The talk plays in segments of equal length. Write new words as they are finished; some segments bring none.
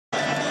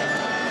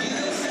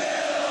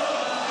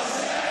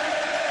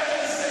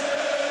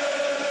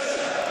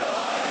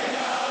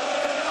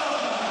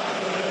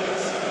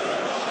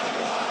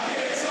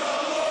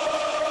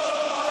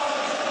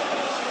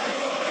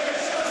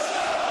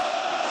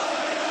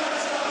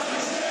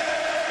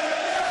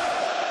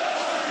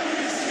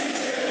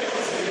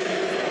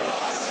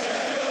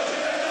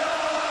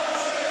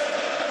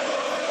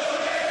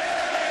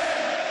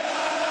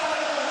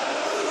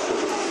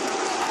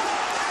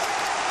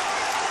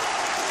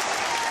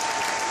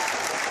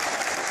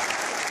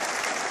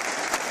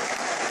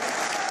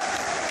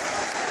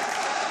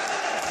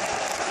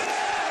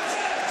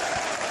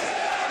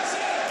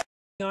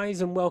guys,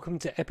 and welcome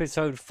to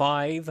episode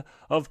 5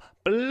 of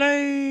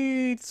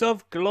Blades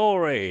of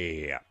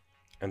Glory.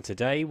 And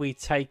today we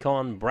take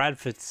on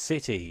Bradford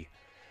City.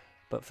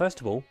 But first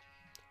of all,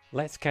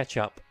 let's catch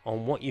up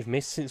on what you've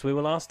missed since we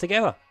were last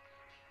together.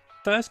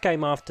 First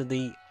game after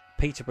the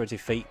Peterborough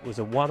defeat was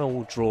a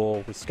 1-1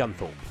 draw with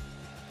Scunthorpe.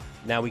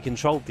 Now we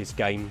controlled this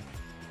game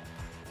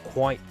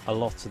quite a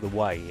lot of the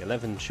way,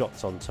 11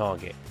 shots on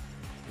target.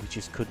 We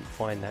just couldn't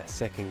find that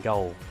second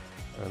goal,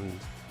 and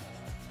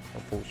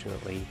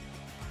unfortunately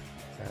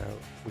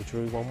we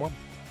drew 1-1.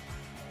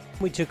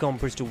 We took on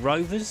Bristol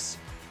Rovers,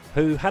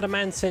 who had a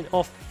man sent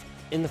off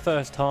in the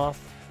first half,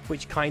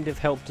 which kind of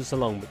helped us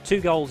along, but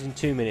 2 goals in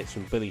 2 minutes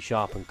from Billy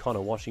Sharp and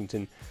Connor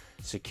Washington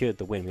secured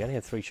the win. We only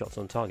had 3 shots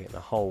on target in the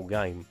whole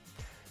game,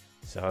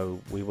 so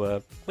we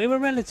were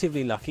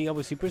relatively lucky.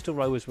 Obviously Bristol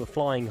Rovers were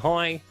flying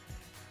high,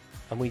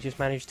 and we just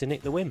managed to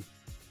nick the win.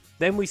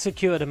 Then we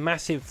secured a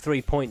massive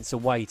 3 points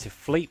away to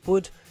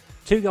Fleetwood.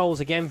 2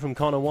 goals again from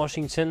Connor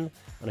Washington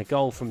and a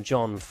goal from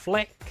John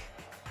Fleck.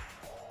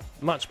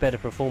 Much better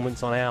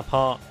performance on our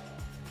part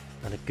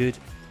and a good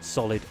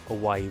solid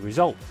away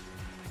result.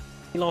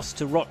 We lost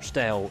to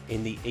Rochdale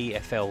in the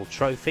EFL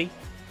Trophy.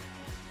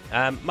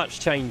 Much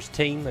changed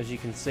team, as you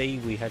can see.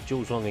 We had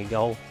George Long in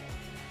goal.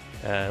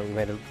 We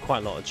made quite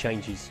a lot of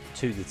changes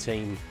to the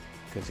team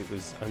because it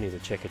was only the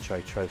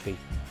Checkatrade Trophy,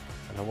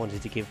 and I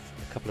wanted to give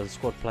a couple of the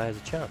squad players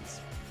a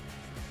chance.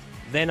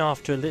 Then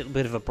after a little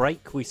bit of a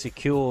break, we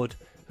secured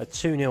a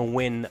 2-0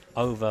 win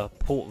over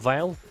Port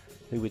Vale,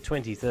 who were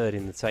 23rd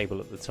in the table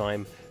at the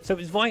time. So it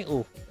was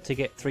vital to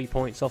get 3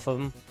 points off of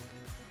them.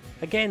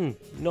 Again,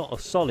 not a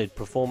solid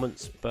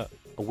performance, but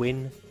a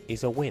win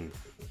is a win.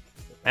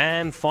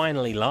 And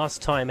finally,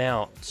 last time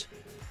out,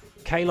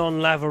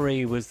 Kalon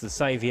Lavery was the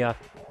saviour.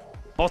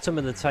 Bottom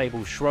of the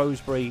table,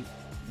 Shrewsbury,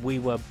 we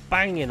were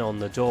banging on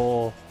the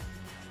door,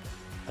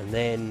 and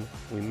then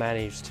we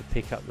managed to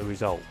pick up the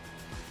result.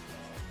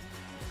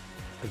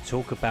 And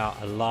talk about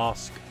a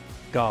last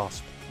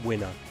gasp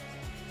winner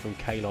from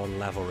Kalon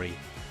Lavery.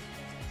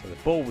 So the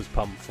ball was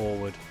pumped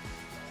forward,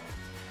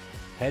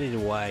 headed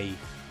away.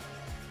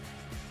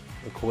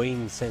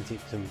 McQueen sent it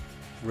to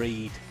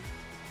Reed,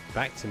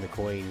 back to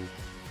McQueen,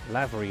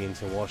 Lavery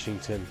into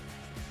Washington.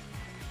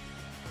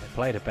 They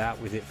played about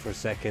with it for a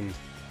second,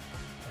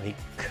 and he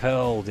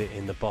curled it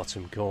in the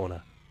bottom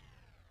corner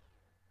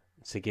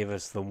to give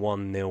us the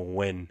 1-0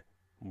 win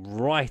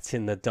right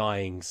in the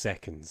dying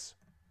seconds.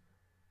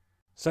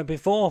 So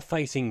before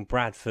facing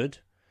Bradford,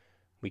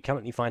 we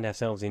currently find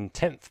ourselves in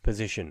 10th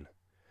position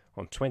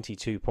on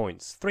 22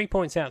 points. 3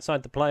 points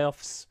outside the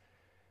playoffs,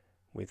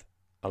 with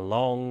a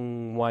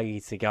long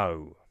way to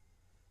go.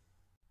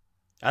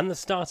 And the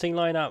starting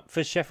lineup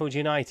for Sheffield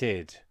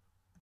United.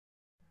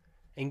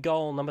 In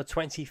goal, number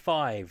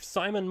 25,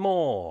 Simon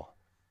Moore.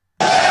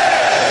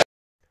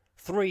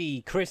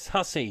 3, Chris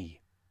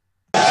Hussey.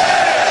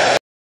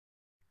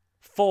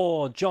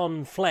 4,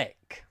 John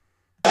Fleck.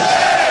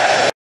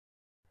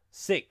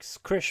 6,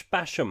 Chris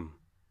Basham.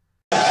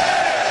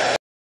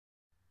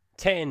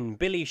 10,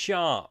 Billy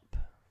Sharp.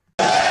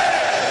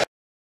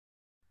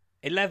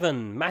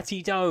 11,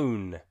 Matty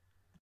Doan.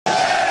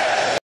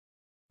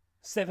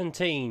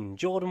 17,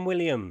 Jordan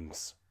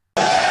Williams.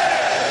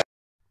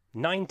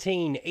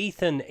 19,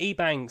 Ethan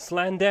Ebanks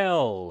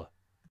Landell.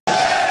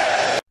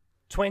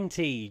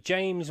 20,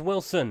 James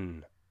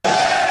Wilson.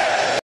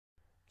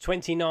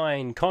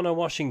 29, Connor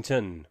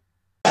Washington.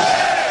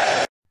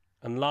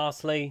 And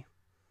lastly,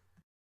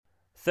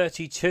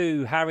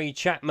 32, Harry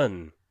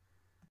Chapman.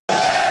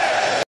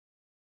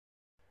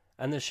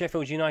 And the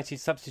Sheffield United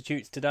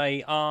substitutes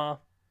today are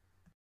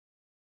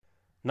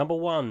number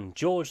 1,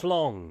 George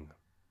Long.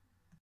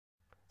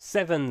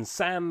 7,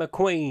 Sam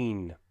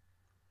McQueen.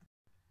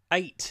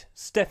 8,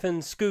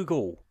 Stefan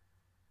Skugel.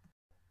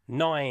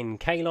 9,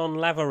 Kalon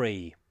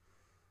Lavery.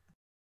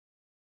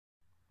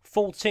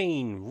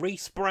 14,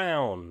 Reese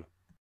Brown.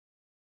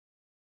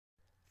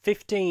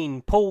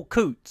 15, Paul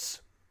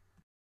Coots.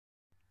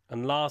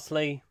 And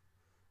lastly,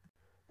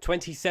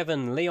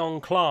 27,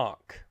 Leon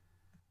Clark.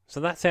 So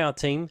that's our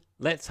team.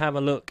 Let's have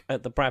a look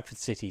at the Bradford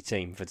City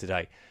team for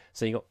today.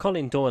 So you've got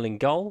Colin Doyle in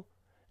goal,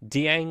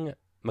 Dieng,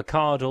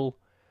 McArdle,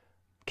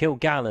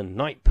 Kilgallen,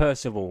 Knight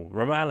Percival,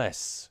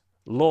 Morales,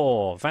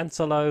 Law,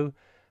 Vansalo,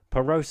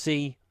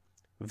 Perosi,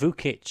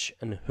 Vukic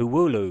and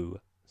Huulu.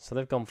 So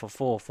they've gone for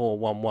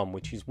 4-4-1-1,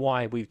 which is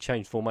why we've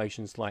changed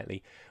formation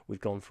slightly.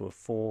 We've gone for a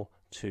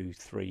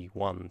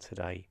 4-2-3-1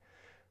 today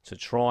to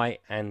try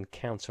and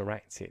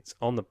counteract it.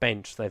 On the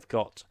bench, they've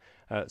got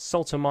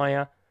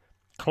Saltermeyer,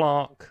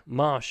 Clark,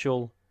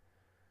 Marshall,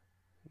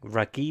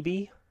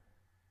 Ragibi,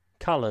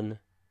 Cullen,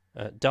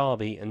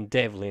 Darby and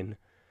Devlin.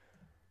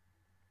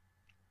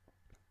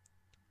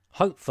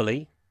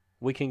 Hopefully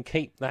we can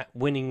keep that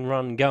winning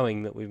run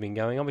going that we've been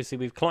going. Obviously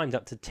we've climbed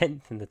up to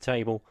 10th in the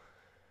table.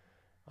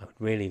 I would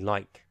really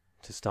like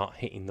to start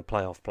hitting the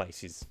playoff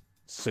places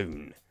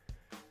soon.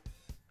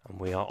 And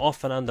we are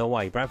off and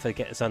underway. Bradford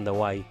get us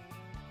underway.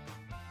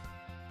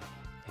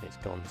 And it's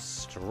gone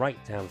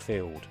straight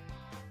downfield.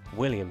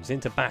 Williams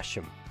into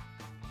Basham.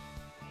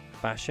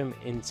 Basham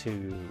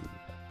into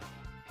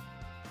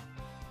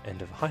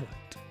end of highlight.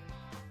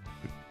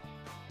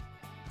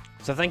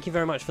 So thank you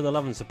very much for the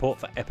love and support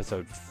for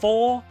episode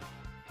 4.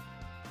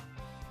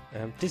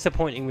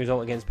 Disappointing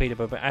result against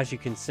Peterborough, but as you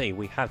can see,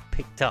 we have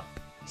picked up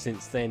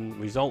since then.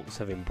 Results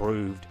have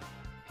improved,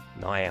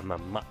 and I am a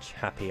much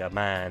happier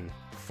man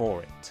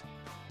for it.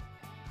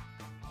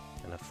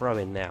 And a throw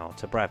in now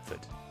to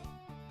Bradford.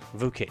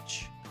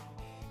 Vukic.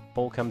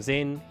 Ball comes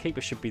in, keeper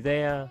should be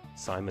there,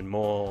 Simon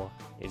Moore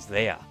is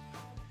there.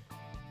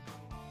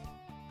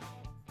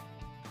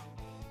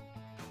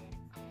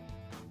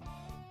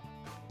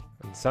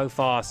 And so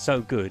far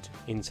so good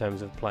in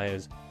terms of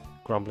players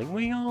grumbling,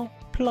 we are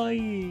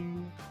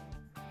playing.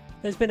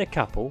 There's been a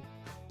couple,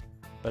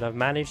 but I've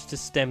managed to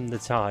stem the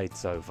tide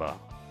so far.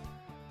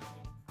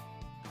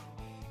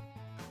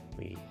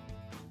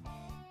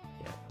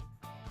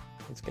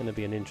 It's going to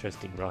be an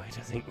interesting ride,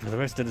 I think, for the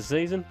rest of the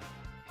season.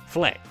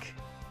 Fleck.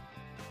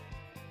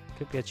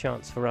 Could be a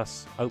chance for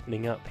us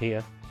opening up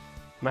here.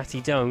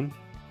 Matty Doan.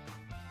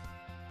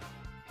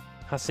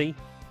 Hussey.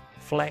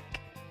 Fleck.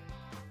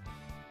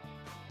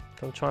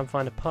 Gonna try and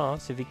find a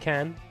pass if he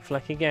can.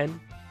 Fleck again.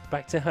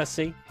 Back to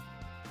Hussey.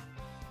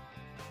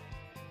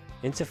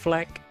 Into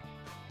Fleck.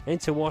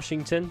 Into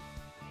Washington.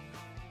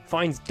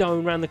 Finds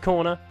Doan round the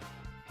corner.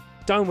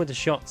 Doan with the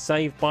shot.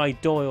 Saved by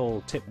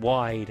Doyle. Tip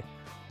wide.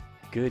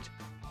 Good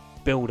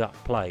build-up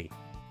play.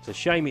 It's a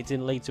shame it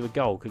didn't lead to a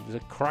goal because it was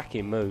a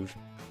cracking move.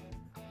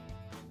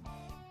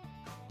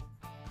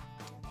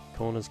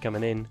 Corner's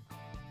coming in.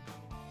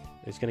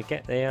 Who's going to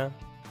get there?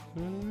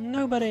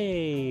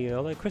 Nobody!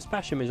 Although Chris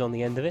Basham is on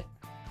the end of it.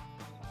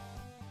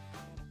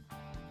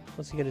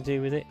 What's he going to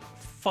do with it?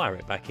 Fire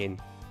it back in.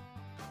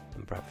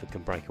 And Bradford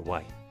can break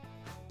away.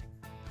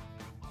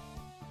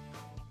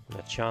 And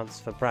a chance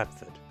for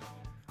Bradford.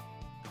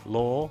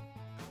 Law.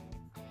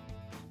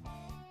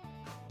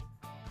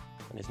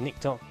 And it's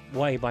nicked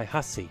away by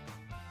Hussey.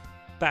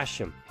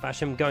 Basham.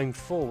 Basham going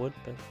forward,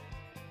 but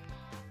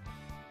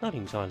not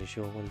entirely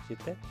sure what he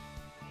did there.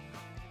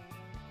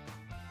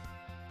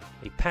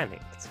 He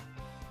panicked.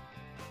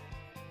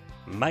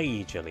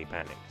 Majorly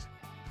panicked.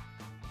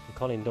 And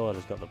Colin Doyle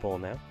has got the ball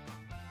now.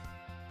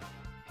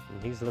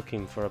 And he's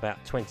looking for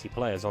about 20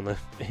 players on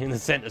in the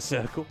centre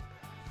circle.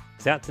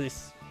 It's out to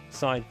this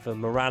side for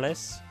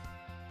Morales.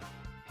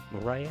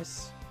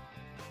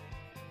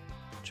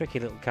 Tricky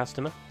little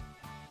customer.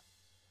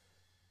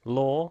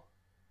 Law.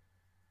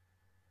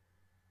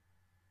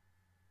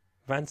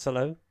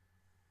 Vansalo.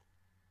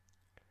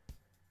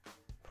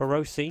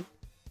 Perosi.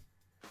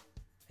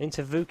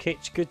 Into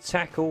Vukic. Good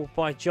tackle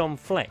by John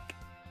Fleck.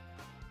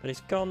 But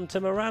it's gone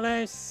to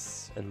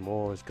Morales. And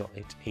Moore has got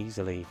it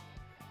easily.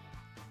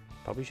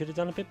 Probably should have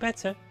done a bit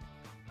better.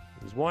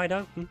 It was wide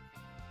open.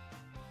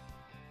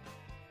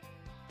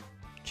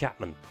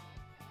 Chapman.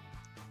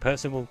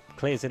 Percival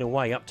clears it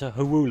away up to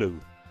Hawulu.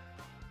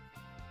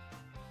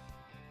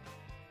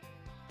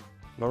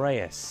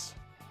 Moraes.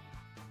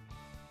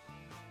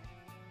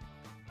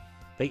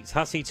 Beats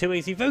Hussey too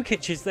easy.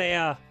 Vukic is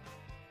there.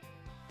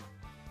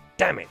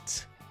 Damn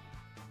it.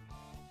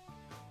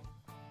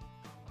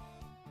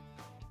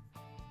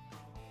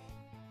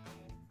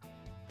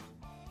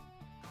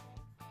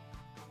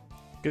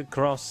 Good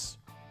cross.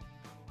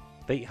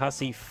 Beat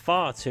Hussey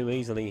far too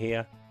easily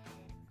here.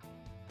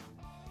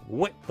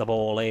 Whip the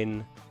ball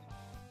in.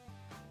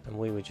 And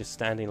we were just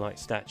standing like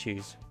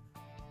statues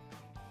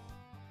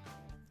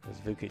as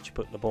Vukic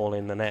put the ball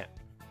in the net.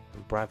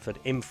 And Bradford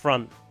in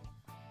front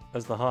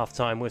as the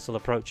half-time whistle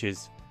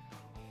approaches.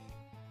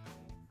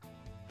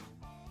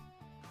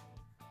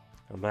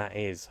 And that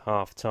is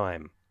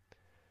half-time.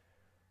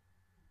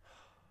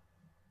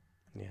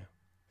 Yeah.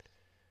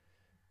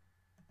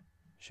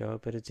 Show a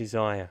bit of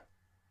desire.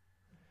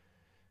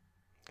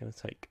 Going to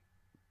take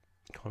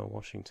Connor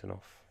Washington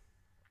off.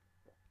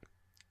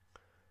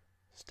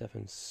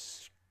 Stephen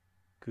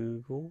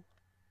Google.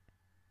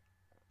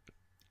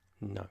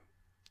 No.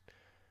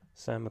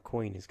 Sam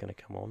McQueen is going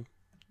to come on.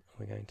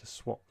 We're going to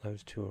swap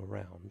those two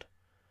around.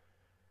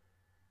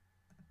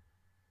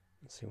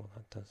 Let's see what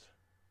that does.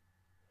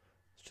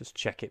 Let's just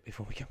check it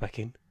before we get back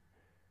in.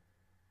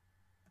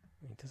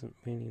 He doesn't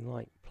really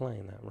like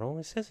playing that role.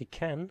 It says he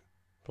can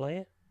play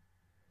it.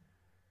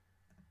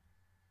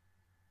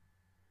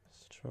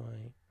 Let's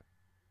try.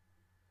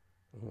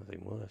 Oh, I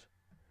think worse.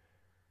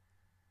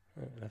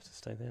 Right, we'll have to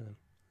stay there then.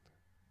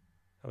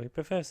 Oh, he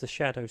prefers the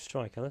shadow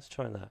striker. Let's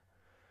try that.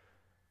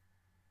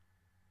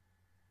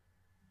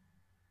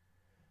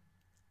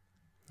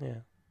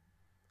 Yeah.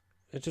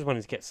 I just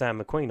wanted to get Sam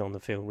McQueen on the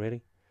field,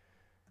 really.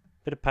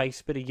 Bit of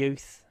pace, bit of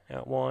youth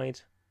out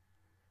wide.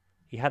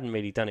 He hadn't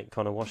really done it,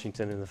 Connor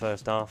Washington, in the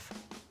first half.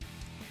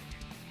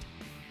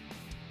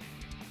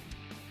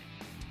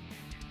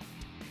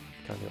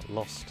 Kind of got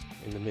lost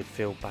in the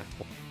midfield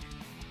battle.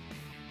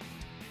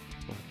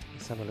 Right,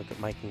 let's have a look at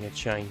making a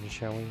change,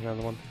 shall we?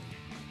 Another one.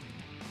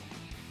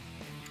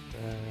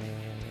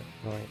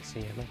 Right, so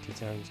yeah, Matty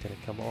Doan's going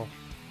to come off.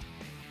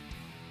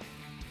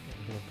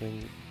 I'm going to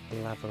bring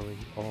Lavery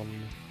on.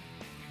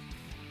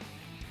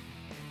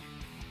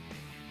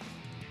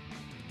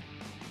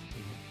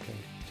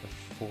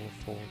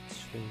 4-2.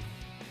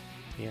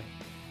 Yeah.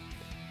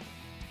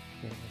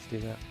 Yeah, let's do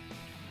that.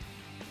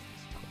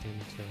 Let's put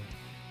into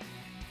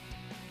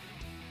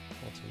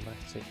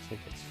automatic so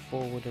it gets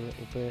forward a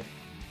little bit.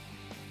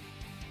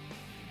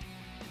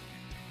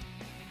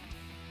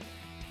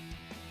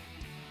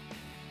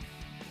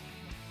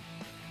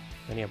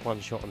 Only had one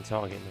shot on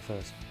target in the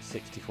first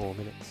 64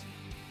 minutes.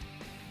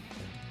 So,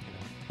 you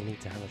know, we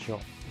need to have a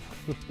shot.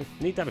 We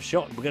need to have a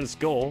shot if we're going to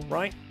score,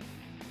 right?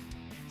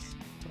 It's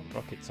not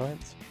rocket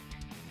science.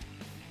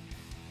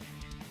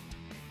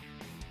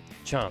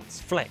 Chance.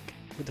 Fleck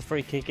with the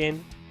free kick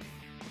in.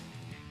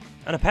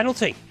 And a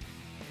penalty.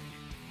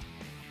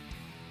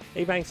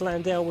 Ebanks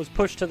Landell was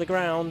pushed to the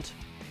ground.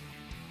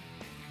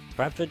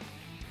 Bradford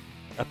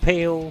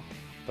appeal,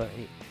 but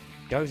it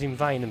goes in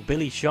vain, and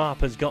Billy Sharp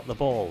has got the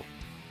ball.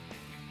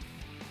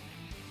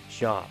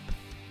 Sharp.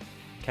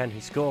 Can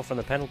he score from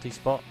the penalty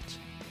spot?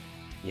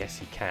 Yes,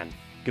 he can.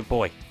 Good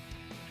boy.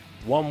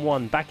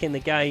 1-1 back in the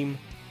game.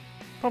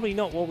 Probably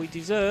not what we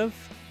deserve,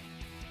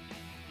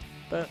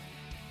 but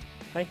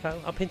hey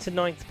ho, up into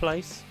 9th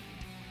place.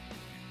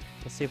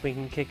 Let's see if we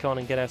can kick on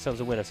and get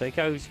ourselves a winner. So it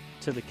goes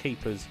to the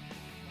keeper's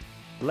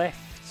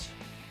left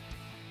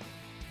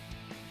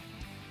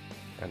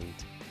and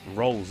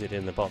rolls it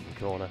in the bottom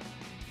corner.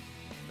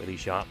 Billy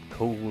Sharp,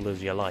 cool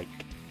as you like,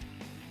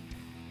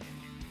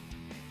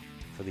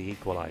 for the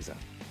equaliser.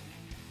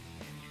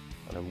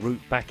 And a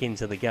route back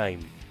into the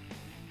game.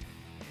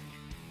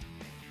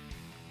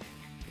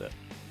 But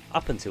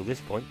up until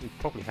this point, we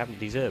probably haven't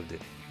deserved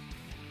it.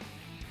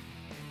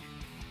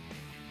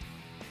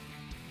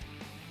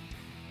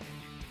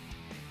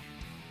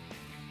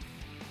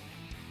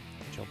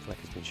 John Fleck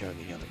has been shown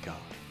the yellow card.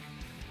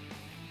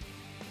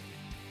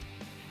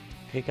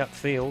 Kick up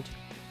field.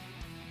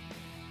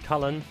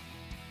 Cullen.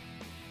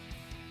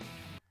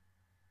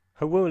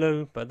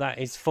 Hawulu, but that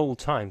is full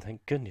time.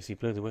 Thank goodness he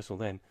blew the whistle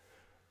then.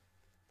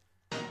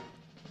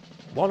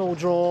 1-1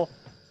 draw.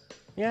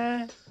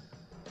 Yeah.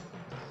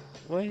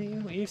 Well,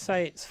 you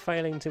say it's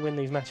failing to win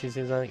these matches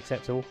is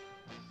unacceptable.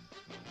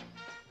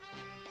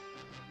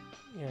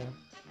 Yeah.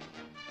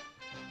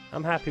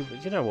 I'm happy,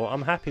 but you know what?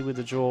 I'm happy with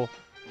the draw.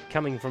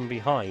 Coming from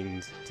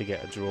behind to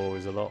get a draw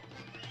is a lot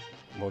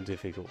more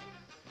difficult.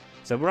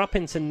 So we're up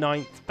into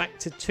 9th, back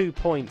to 2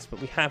 points,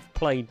 but we have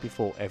played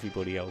before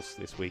everybody else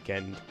this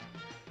weekend.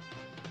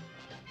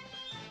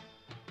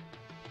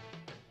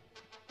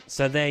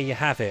 So there you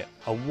have it,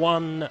 a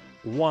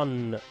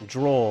 1-1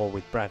 draw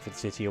with Bradford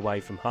City away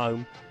from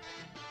home.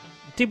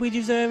 Did we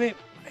deserve it?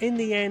 In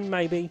the end,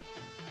 maybe.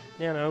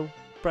 You know,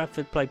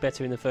 Bradford played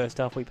better in the first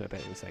half, we played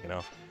better in the second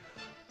half.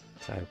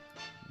 So,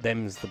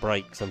 them's the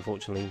breaks,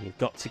 unfortunately. You've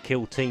got to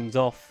kill teams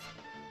off,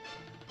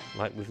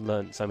 like we've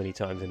learnt so many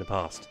times in the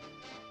past.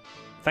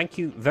 Thank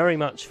you very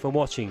much for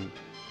watching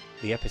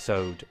the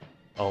episode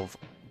of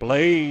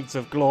Blades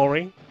of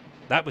Glory.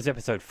 That was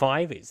episode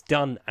 5. It's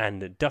done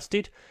and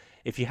dusted.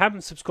 If you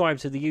haven't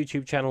subscribed to the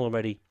YouTube channel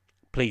already,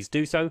 please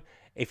do so.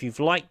 If you've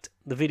liked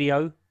the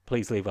video,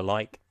 please leave a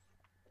like.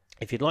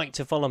 If you'd like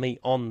to follow me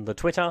on the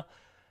Twitter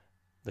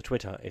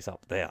is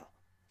up there.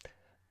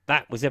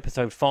 That was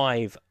episode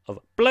 5 of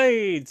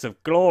Blades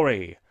of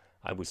Glory.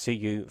 I will see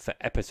you for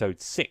episode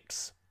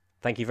 6.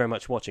 Thank you very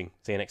much for watching.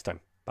 See you next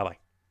time.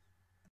 Bye-bye.